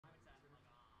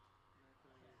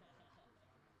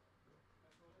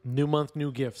New month,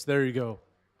 new gifts. There you go.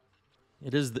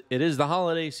 It is the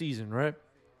holiday season, right?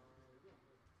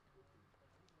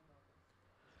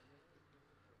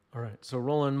 All right, so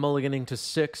Roland mulliganing to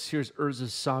 6. Here's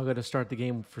Urza's Saga to start the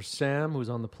game for Sam, who's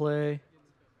on the play.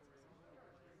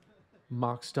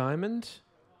 Mox Diamond.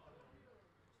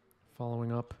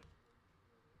 Following up.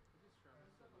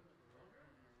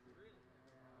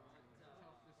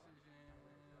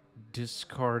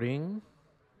 Discarding.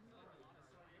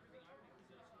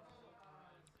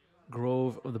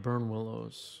 Grove of the Burn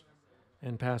Willows.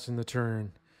 And passing the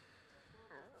turn.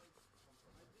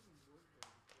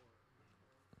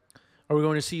 Are we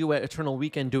going to see you at Eternal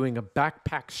Weekend doing a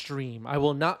backpack stream? I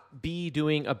will not be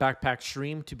doing a backpack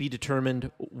stream, to be determined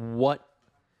what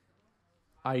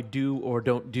I do or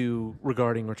don't do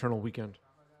regarding Eternal Weekend.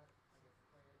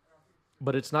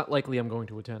 But it's not likely I'm going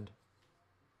to attend.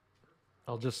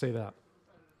 I'll just say that.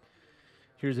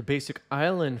 Here's a basic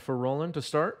island for Roland to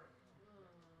start.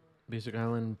 Basic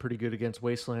island pretty good against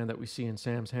Wasteland that we see in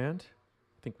Sam's hand.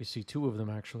 I think we see 2 of them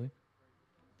actually.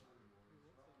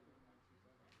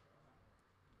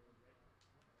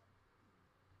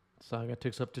 Saga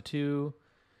ticks up to 2.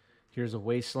 Here's a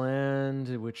Wasteland,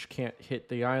 which can't hit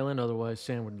the island. Otherwise,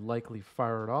 Sam would likely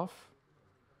fire it off.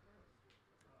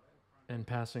 And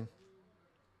passing.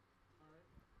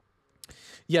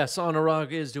 Yes,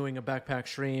 Anurag is doing a backpack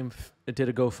stream. It did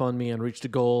a GoFundMe and reached a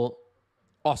goal.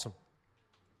 Awesome.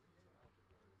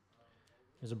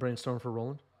 Here's a brainstorm for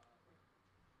Roland.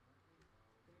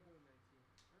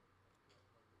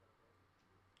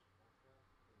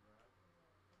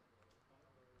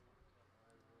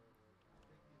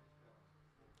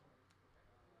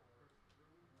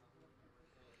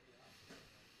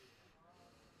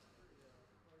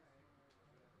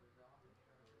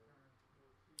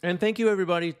 And thank you,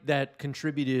 everybody that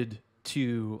contributed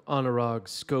to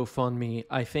Anurag's GoFundMe.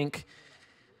 I think,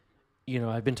 you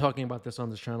know, I've been talking about this on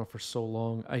this channel for so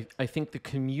long. I think the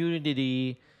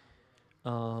community,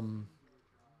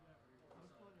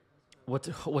 what's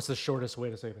the shortest way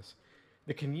to say this?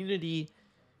 The community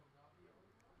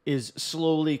is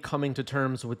slowly coming to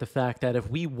terms with the fact that if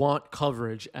we want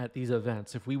coverage at these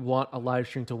events, if we want a live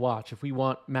stream to watch, if we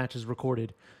want matches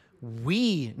recorded,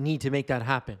 we need to make that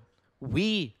happen.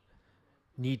 We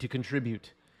need to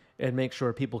contribute and make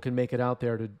sure people can make it out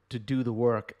there to do the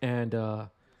work. And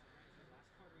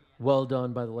well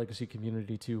done by the Legacy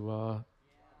community to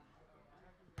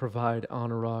provide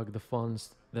Anurag the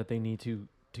funds that they need to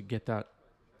get that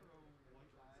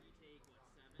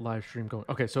live stream going.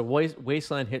 Okay, so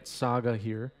Wasteland hit Saga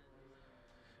here,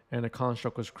 and a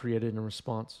construct was created in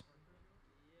response.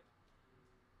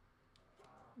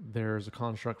 There's a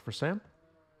construct for Sam.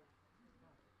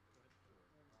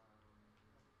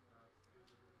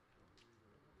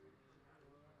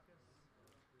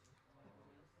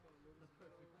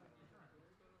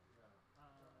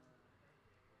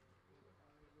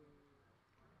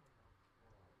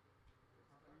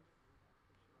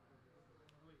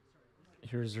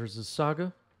 Here's a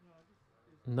Saga,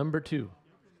 number 2.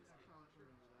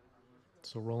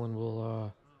 So Roland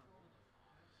will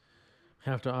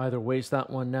have to either waste that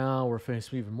one now or face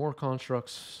even more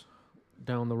constructs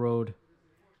down the road.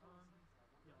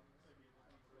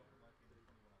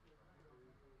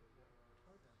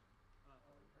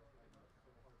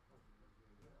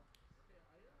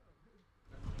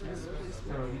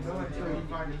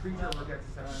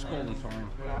 Scalding Tarn.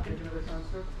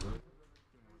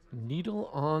 Needle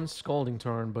on Scalding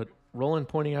Tarn, but Roland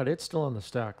pointing out it's still on the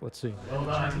stack. Let's see.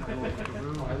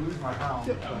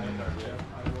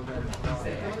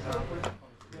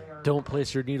 Don't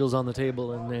place your needles on the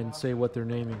table and then say what they're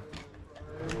naming.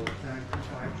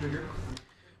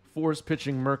 4's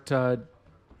pitching Murktide.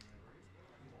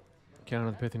 Count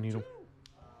on the Pithing Needle.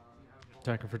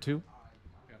 Attacking for 2.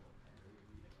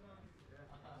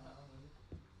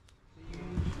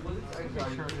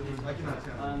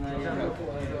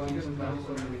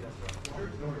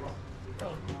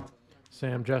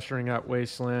 Sam gesturing at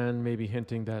Wasteland, maybe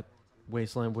hinting that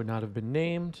Wasteland would not have been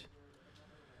named.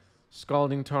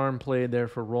 Scalding Tarn played there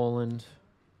for Roland.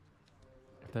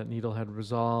 If that needle had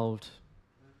resolved,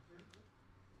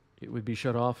 it would be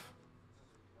shut off.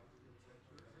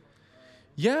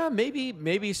 Yeah,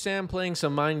 maybe Sam playing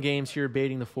some mind games here,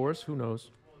 baiting the force. Who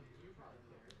knows?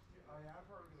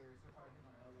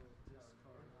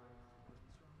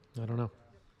 I don't know.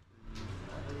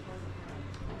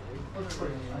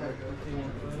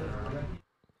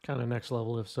 Kind of next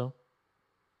level, if so.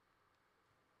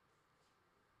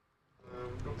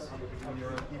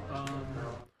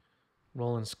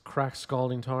 Roland's cracked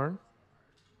Scalding Tarn.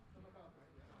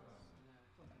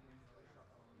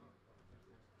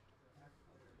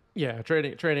 Yeah,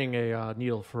 trading a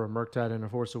needle for a Murktide and a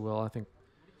Force of Will. I think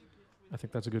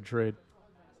that's a good trade.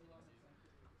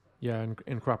 Yeah,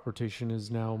 and crop rotation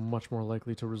is now much more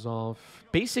likely to resolve.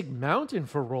 Basic Mountain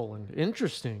for Roland.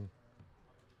 Interesting.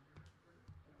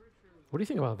 What do you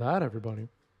think about that, everybody?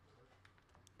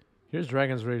 Here's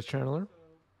Dragon's Rage Channeler.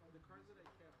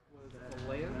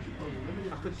 Land.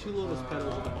 I put 2 Lotus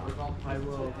Petals in the high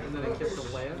row, and then I kept the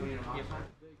land.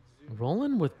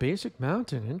 Roland with Basic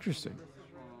Mountain. Interesting.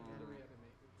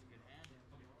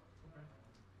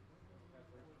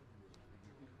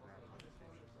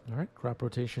 All right, crop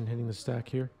rotation hitting the stack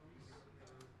here.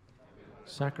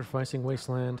 Sacrificing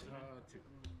Wasteland.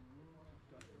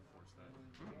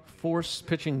 Force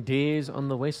pitching Daze on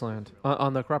the Wasteland,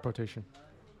 on the crop rotation.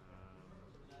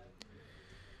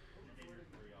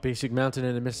 Basic Mountain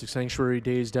and a Mystic Sanctuary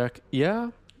Daze deck.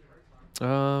 Yeah.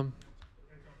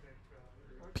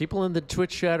 People in the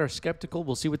Twitch chat are skeptical.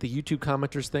 We'll see what the YouTube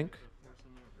commenters think.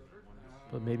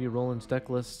 But maybe Roland's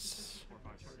decklist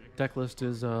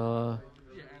is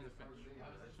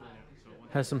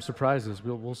has some surprises.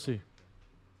 We'll see.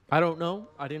 I don't know.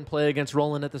 I didn't play against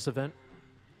Roland at this event.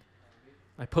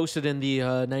 I posted in the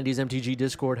 90s MTG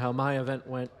Discord how my event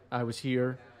went. I was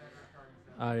here.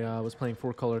 I was playing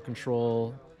 4-color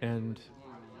control and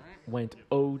went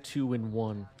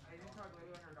 0-2-1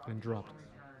 and dropped.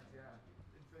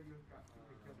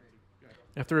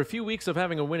 After a few weeks of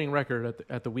having a winning record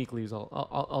at the weeklies,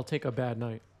 I'll take a bad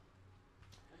night.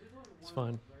 It's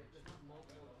fine.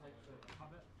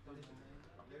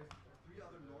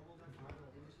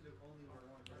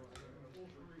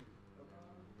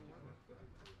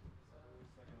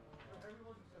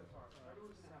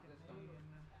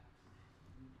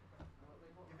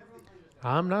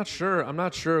 I'm not sure. I'm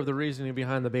not sure of the reasoning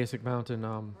behind the Basic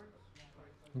Mountain.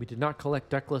 We did not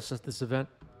collect deck lists at this event.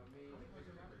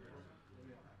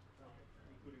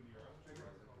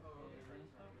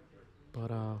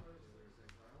 But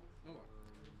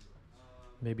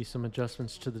maybe some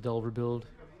adjustments to the Delver build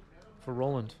for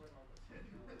Roland.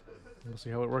 We'll see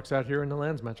how it works out here in the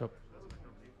lands matchup.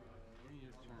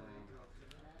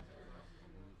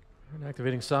 And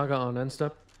activating Saga on end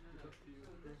step.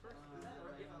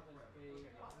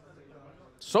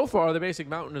 So far, the Basic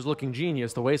Mountain is looking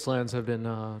genius. The Wastelands have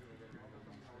been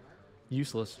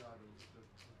useless.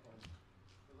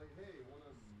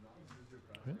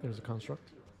 Right, there's a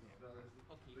construct.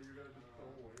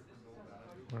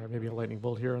 All right, maybe a Lightning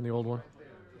Bolt here on the old one.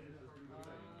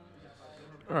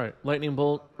 All right, Lightning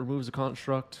Bolt removes a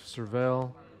construct,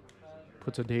 surveil,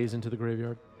 puts a Daze into the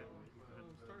graveyard.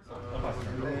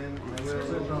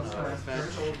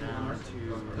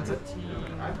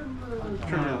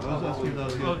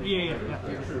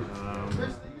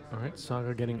 All right,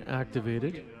 Saga getting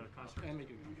activated.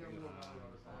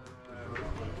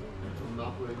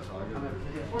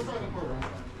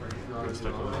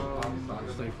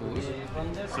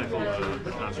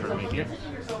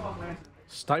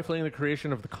 Stifling the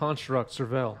creation of the construct,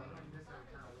 surveil.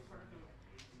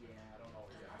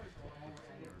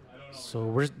 So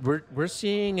we're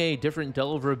seeing a different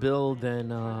Delver build than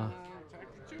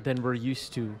we're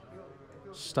used to.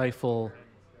 Stifle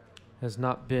has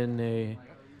not been a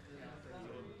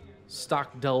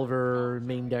stock Delver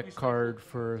main deck card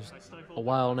for a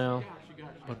while now,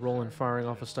 but Roland firing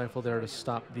off a Stifle there to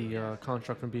stop the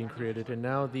construct from being created, and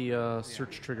now the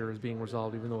search trigger is being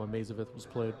resolved, even though a Mazavith was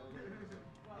played.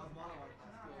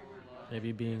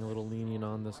 Maybe being a little lenient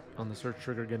on the search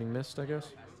trigger getting missed, I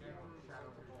guess.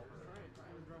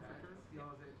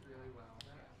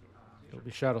 It'll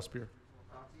be Shadow Spear.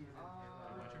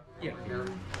 Yeah.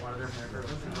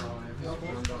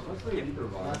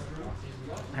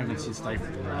 I haven't seen Stifle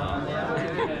in a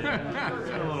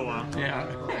little while. Yeah.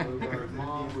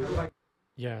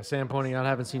 Yeah, Sam pointing out I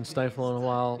haven't seen Stifle in a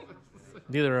while.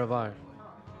 Neither have I.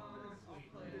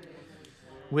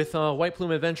 With White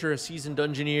Plume Adventure, Seasoned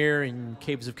Dungeoneer, and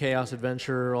Caves of Chaos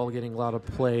Adventure all getting a lot of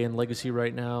play in Legacy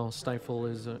right now, Stifle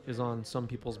is on some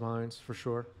people's minds for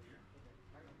sure.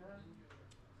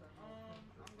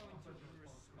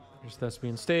 Here's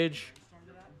Thespian Stage.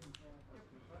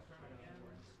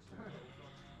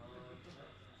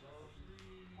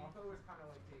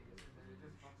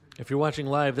 If you're watching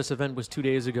live, this event was 2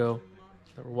 days ago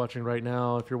that we're watching right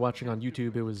now. If you're watching on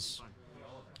YouTube, it was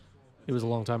a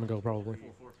long time ago, probably.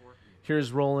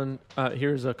 Here's Roland.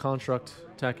 Here's a construct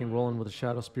attacking Roland with a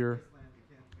Shadow Spear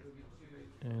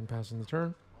and passing the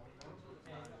turn.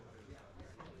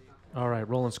 All right,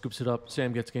 Roland scoops it up.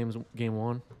 Sam gets game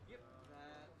one.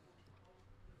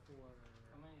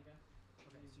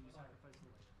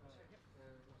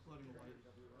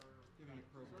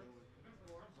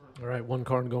 All right, one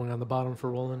card going on the bottom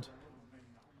for Roland.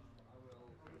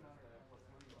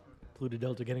 Pluto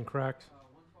Delta getting cracked.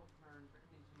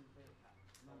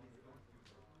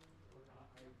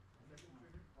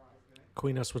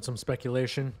 Queen us with some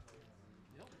speculation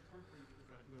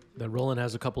that Roland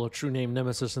has a couple of true name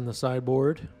nemesis in the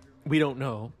sideboard. We don't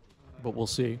know, but we'll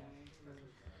see.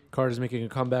 Card is making a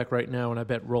comeback right now, and I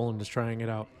bet Roland is trying it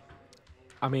out.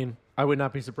 I mean, I would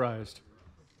not be surprised.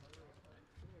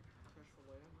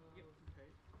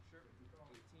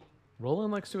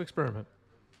 Roland likes to experiment.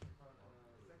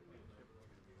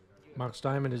 Mox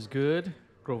Diamond is good.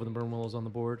 Grove of the Burnwell is on the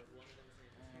board.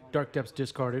 Dark Depths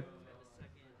discarded.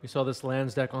 We saw this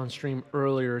lands deck on stream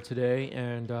earlier today,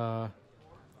 and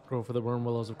Grove for the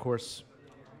Wormwillows, of course,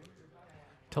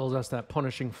 tells us that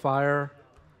Punishing Fire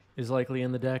is likely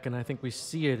in the deck, and I think we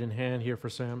see it in hand here for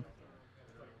Sam.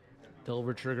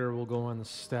 Delver Trigger will go on the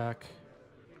stack.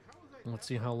 And let's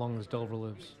see how long this Delver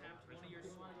lives.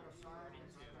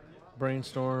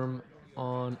 Brainstorm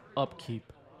on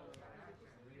upkeep.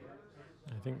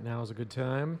 I think now is a good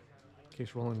time, in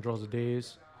case Roland draws a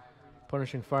daze.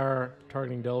 Punishing Fire,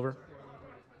 targeting Delver.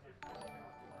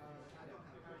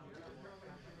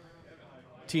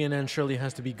 TNN surely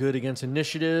has to be good against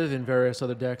Initiative and various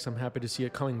other decks. I'm happy to see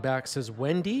it coming back, says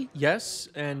Wendy. Yes,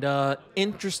 and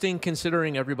interesting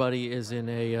considering everybody is in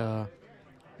a,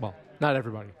 well, not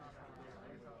everybody,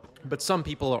 but some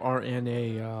people are in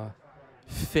a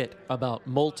fit about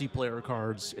multiplayer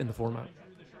cards in the format.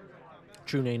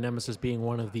 True Name Nemesis being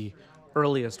one of the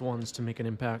earliest ones to make an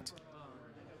impact.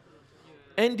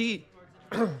 Andy,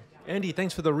 Andy,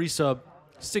 thanks for the resub.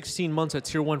 16 months at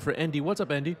tier 1 for Andy. What's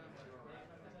up, Andy?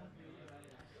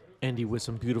 Andy with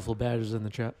some beautiful badges in the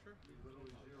chat.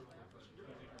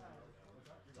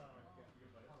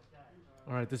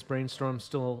 All right, this brainstorm's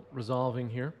still resolving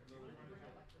here.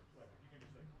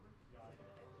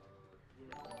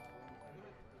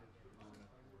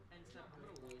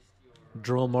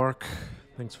 Drill Mark,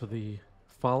 thanks for the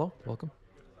follow. Welcome.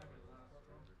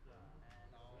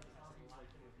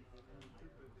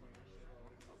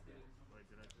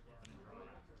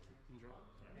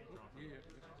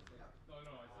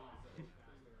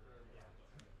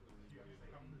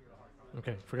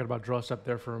 Okay, forgot about draw step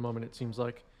there for a moment, it seems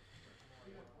like.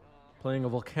 Playing a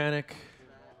Volcanic.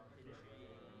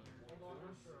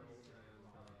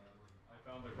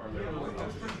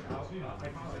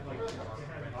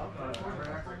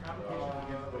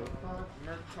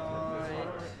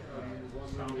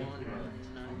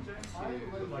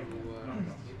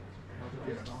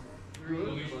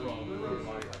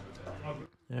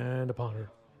 And a Ponder.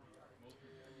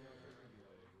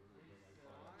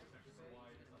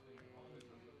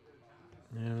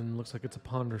 And looks like it's a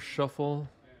Ponder Shuffle.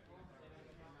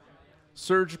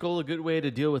 Surgical, a good way to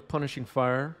deal with Punishing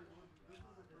Fire.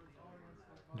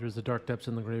 There's the Dark Depths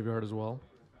in the graveyard as well.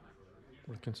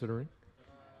 Worth considering.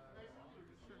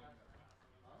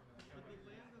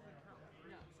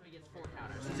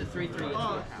 It's a 3/3.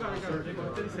 Oh, sorry,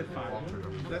 I said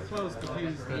 5. That's why I was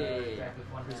confused. Yeah.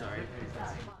 Sorry.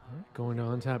 Right, going to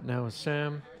untap now is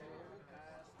Sam.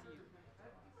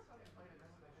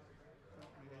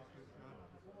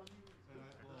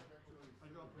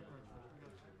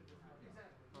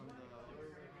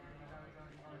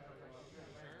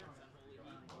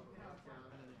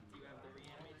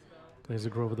 Plays the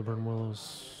Grove of the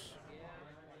Burnwillows.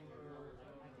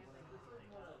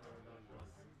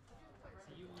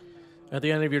 At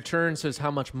the end of your turn, says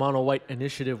how much mono white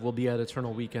initiative will be at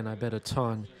Eternal Weekend. I bet a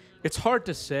ton. It's hard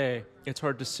to say. It's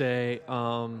hard to say.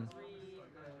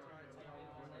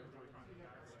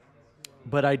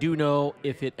 But I do know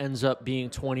if it ends up being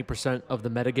 20% of the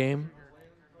metagame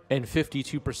and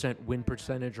 52% win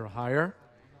percentage or higher,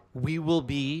 we will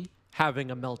be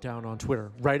having a meltdown on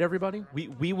Twitter. Right, everybody?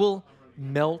 We will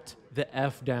melt the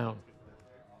F down.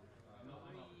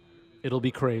 It'll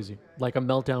be crazy. Like a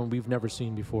meltdown we've never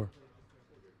seen before.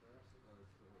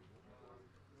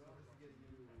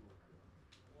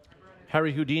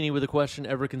 Harry Houdini with a question,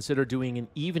 ever consider doing an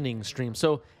evening stream?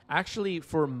 So actually,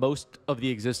 for most of the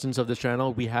existence of this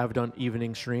channel, we have done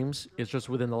evening streams. It's just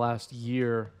within the last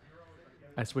year,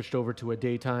 I switched over to a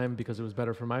daytime because it was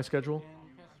better for my schedule.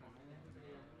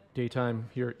 Daytime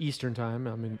here, Eastern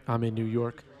time. I'm in New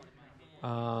York.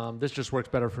 This just works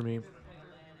better for me.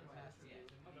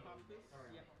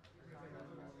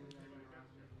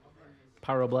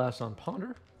 Pyroblast on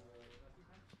Ponder.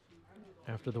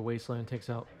 After the Wasteland takes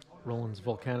out Roland's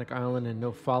Volcanic Island and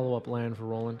no follow-up land for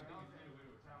Roland.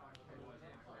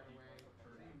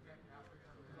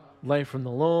 Light from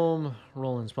the Loam.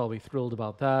 Roland's probably thrilled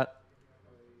about that.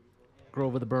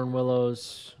 Grove of the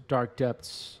Burnwillows. Dark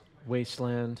Depths.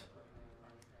 Wasteland.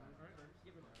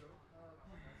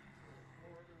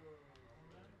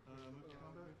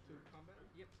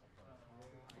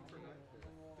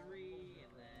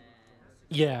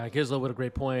 Yeah, Gizlo with a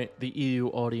great point. The EU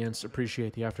audience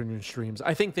appreciate the afternoon streams.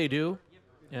 I think they do.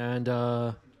 And,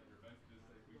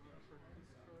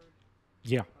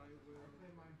 yeah.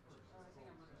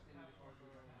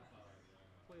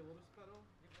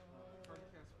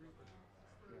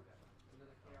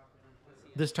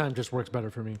 This time just works better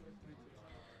for me.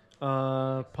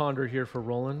 Ponder here for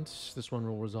Roland. This one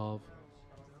will resolve.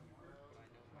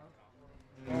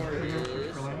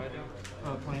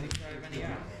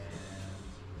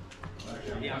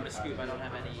 Yeah, I'm gonna scoop. I don't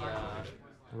have any.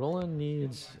 Roland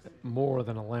needs more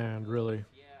than a land, really.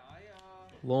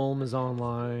 Loam is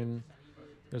online.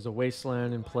 There's a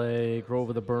wasteland in play. Grove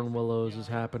of the Burn Willows is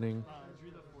happening.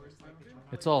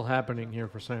 It's all happening here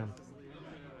for Sam.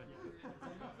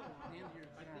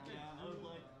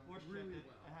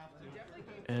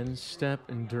 End step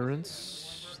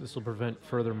endurance. This will prevent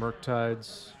further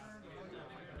Murktides.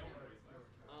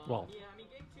 Well,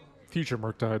 future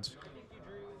Murktides.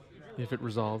 If it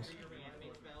resolves.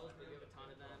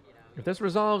 If this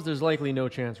resolves, there's likely no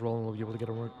chance Roland will be able to get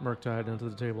a Murktide into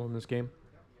the table in this game.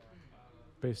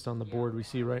 Based on the board we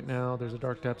see right now, there's a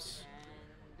Dark Depths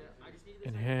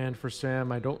in hand for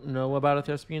Sam. I don't know about a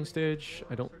Thespian stage.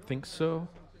 I don't think so.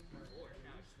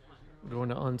 We're going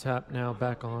to untap now,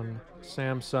 back on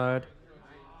Sam's side.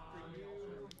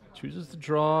 Chooses to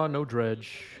draw, no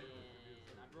dredge.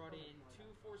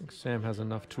 I think Sam has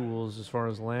enough tools as far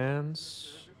as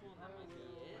lands.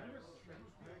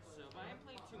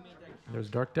 There's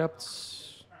Dark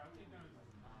Depths.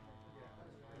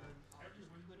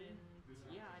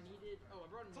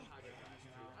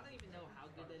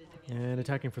 And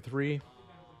attacking for 3.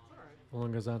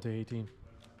 Roland goes down to 18.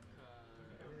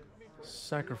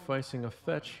 Sacrificing a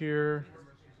fetch here.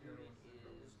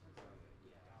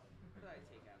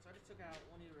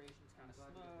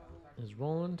 Is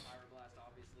Roland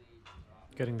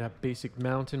getting that basic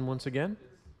mountain once again?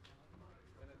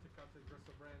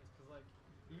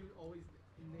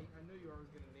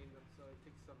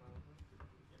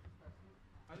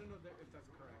 I don't know if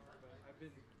that's correct, but I've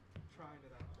been trying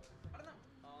it out. I don't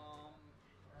know.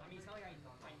 I mean, it's not like I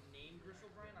named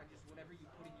Gristlebrand. I just whatever you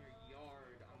put in your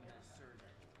yard, I'm gonna serve it,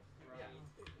 right?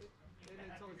 And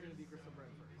it's always gonna be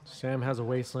Gristlebrand first. Sam has a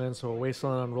wasteland, so a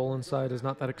wasteland on Roland's side is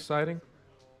not that exciting.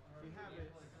 If you have it,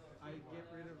 I get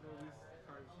rid of the least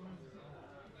cards.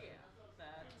 Yeah,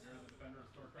 that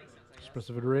makes sense.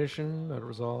 Expressive Iteration, that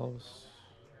resolves.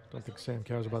 Don't think Sam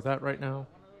cares about that right now.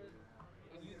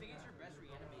 You think it's your best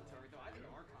reanimate target, though? I think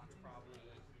Archon's probably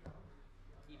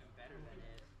even better than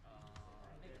it.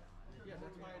 Yeah,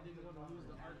 that's why I didn't want to lose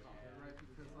the Archon, right?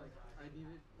 Because like I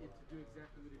needed it to do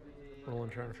exactly what it did.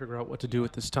 Roland trying to figure out what to do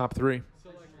with this top 3.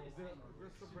 So like the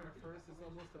Gristlebrand first is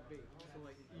almost a bait. So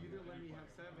like either let me have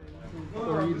 7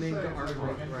 or you name the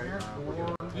Archon right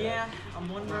now. Yeah, I'm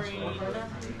wondering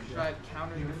should I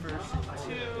counter the first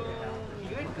 2?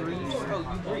 You had grief. Oh,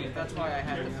 you grief. That's why I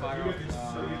had the fire off.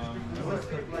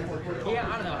 Yeah, I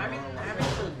don't know. Having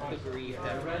the grief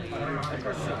definitely. That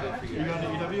card's so good for you. You going to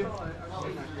EW?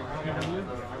 EW?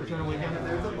 Return a weekend?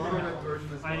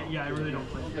 Yeah, I really don't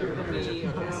play.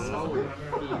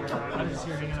 I'm just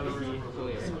here hanging out with you.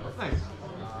 Nice.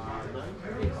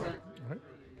 Alright.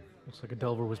 Looks like a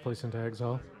Delver was placed into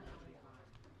exile.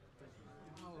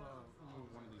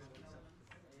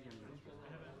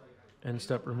 End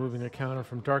step removing a counter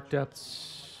from Dark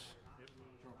Depths.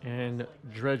 And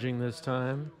dredging this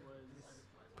time.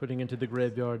 Putting into the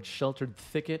graveyard Sheltered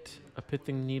Thicket, a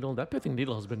Pithing Needle. That Pithing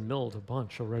Needle has been milled a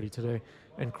bunch already today.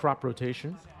 And Crop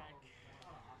Rotation.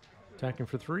 Attacking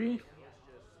for 3.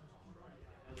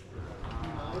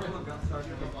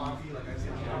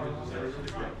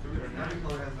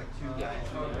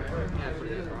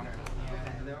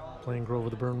 Playing Grove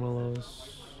of the Burn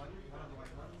Willows.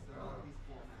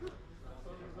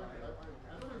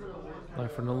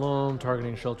 Life for Nalome,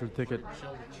 targeting Sheltered Thicket.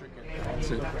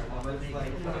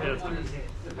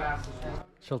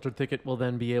 Sheltered Thicket will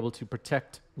then be able to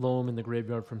protect Loam in the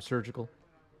graveyard from Surgical,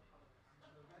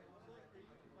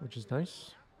 which is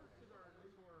nice.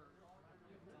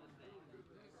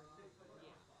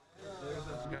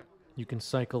 You can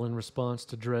cycle in response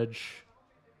to Dredge.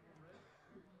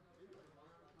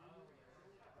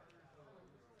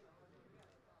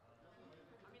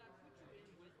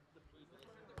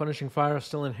 Punishing Fire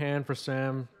still in hand for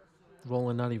Sam.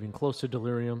 Roland not even close to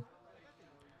Delirium.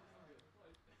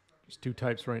 Just 2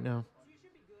 types right now.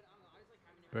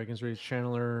 Dragon's Rage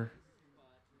Channeler.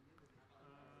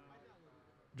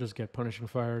 Just get Punishing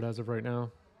Fired as of right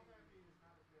now.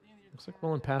 Looks like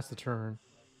Roland passed the turn.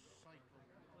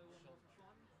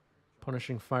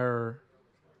 Punishing Fire.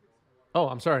 Oh,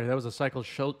 I'm sorry. That was a cycled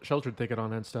Sheltered Thicket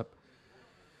on end step.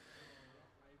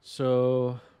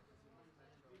 So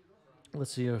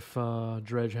let's see if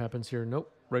dredge happens here.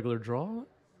 Nope. Regular draw.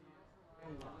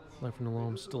 Life in the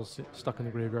Loam still stuck in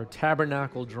the graveyard.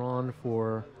 Tabernacle drawn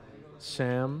for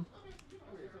Sam.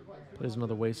 Plays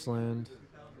another Wasteland.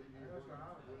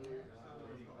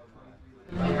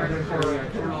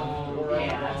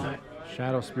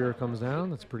 Shadow Spear comes down.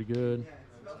 That's pretty good.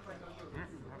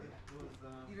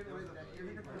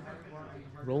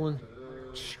 Roland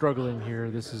struggling here.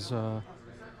 This is a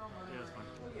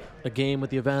game with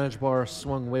the advantage bar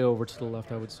swung way over to the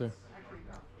left, I would say.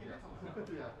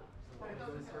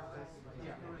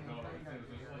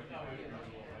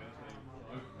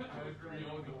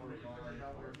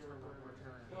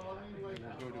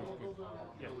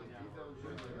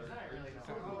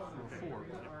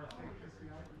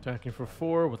 Attacking for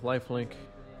 4 with lifelink.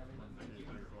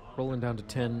 Rolling down to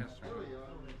 10.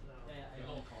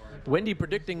 Wendy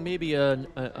predicting maybe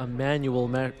a manual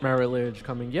Marillage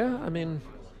coming. Yeah, I mean,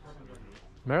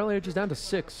 Marillage is down to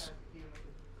 6.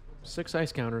 6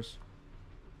 ice counters.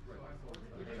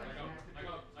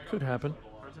 Could happen.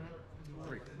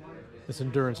 This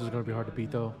endurance is going to be hard to beat,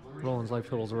 though. Roland's life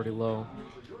total is already low.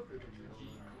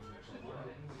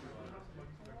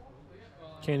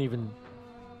 Can't even.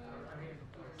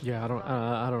 Yeah,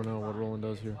 I don't know what Roland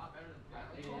does here.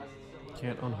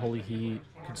 Can't Unholy Heat.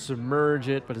 Could submerge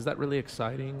it, but is that really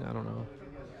exciting? I don't know.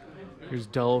 Here's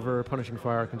Delver. Punishing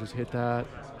Fire can just hit that.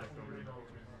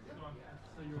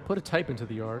 Put a type into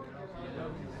the yard.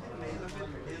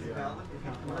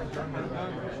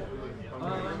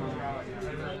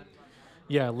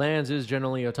 Yeah, lands is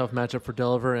generally a tough matchup for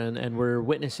Delver, and we're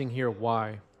witnessing here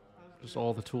why. Just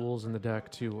all the tools in the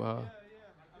deck to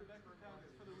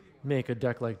make a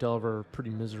deck like Delver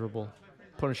pretty miserable.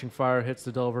 Punishing Fire hits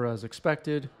the Delver as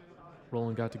expected.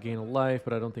 Roland got to gain a life,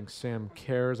 but I don't think Sam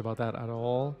cares about that at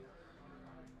all.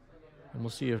 And we'll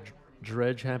see if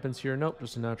Dredge happens here. Nope,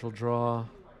 just a natural draw.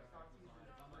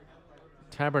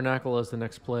 Tabernacle as the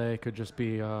next play could just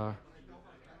be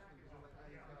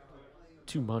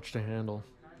too much to handle.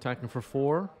 Attacking for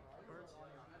 4.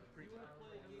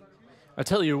 I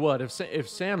tell you what, if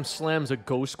Sam slams a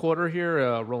Ghost Quarter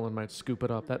here, Roland might scoop it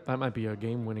up. That might be a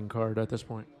game-winning card at this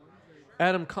point.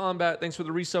 Adam Combat, thanks for the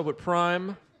resub with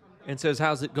Prime, and says,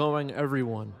 how's it going,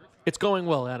 everyone? It's going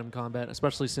well, Adam Combat,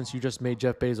 especially since you just made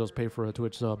Jeff Bezos pay for a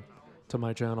Twitch sub to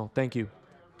my channel. Thank you.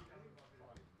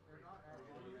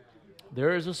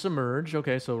 There is a Submerge.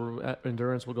 Okay, so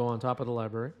Endurance will go on top of the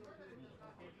library.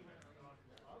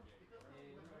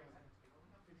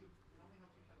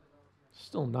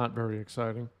 Still not very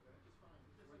exciting.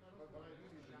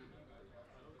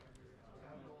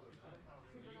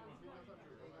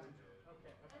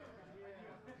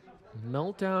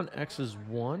 Meltdown X is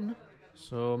 1.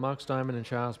 So Mox Diamond and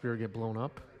Shadow Spear get blown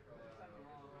up.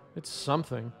 It's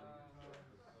something.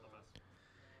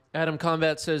 Adam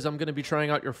Combat says, I'm going to be trying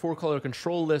out your 4-color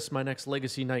control list my next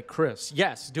Legacy night, Chris.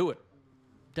 Yes, do it.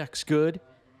 Deck's good.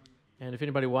 And if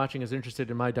anybody watching is interested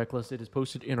in my deck list, it is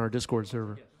posted in our Discord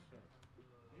server.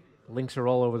 Links are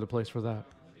all over the place for that.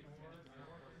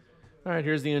 All right,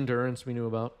 here's the Endurance we knew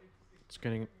about. It's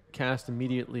getting cast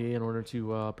immediately in order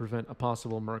to prevent a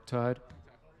possible Murktide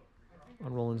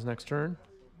on Roland's next turn.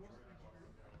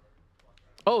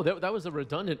 Oh, that was a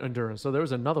redundant Endurance. So there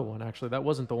was another one, actually. That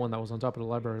wasn't the one that was on top of the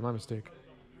library. My mistake.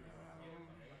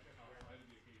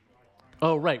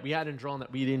 Oh, right. We hadn't drawn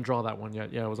that. We didn't draw that one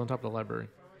yet. Yeah, it was on top of the library.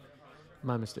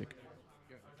 My mistake.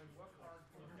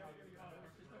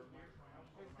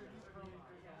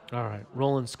 All right.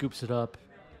 Roland scoops it up.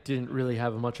 Didn't really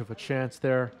have much of a chance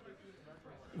there.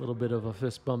 A little bit of a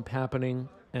fist bump happening,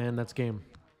 and that's game.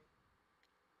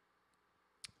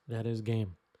 That is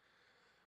game.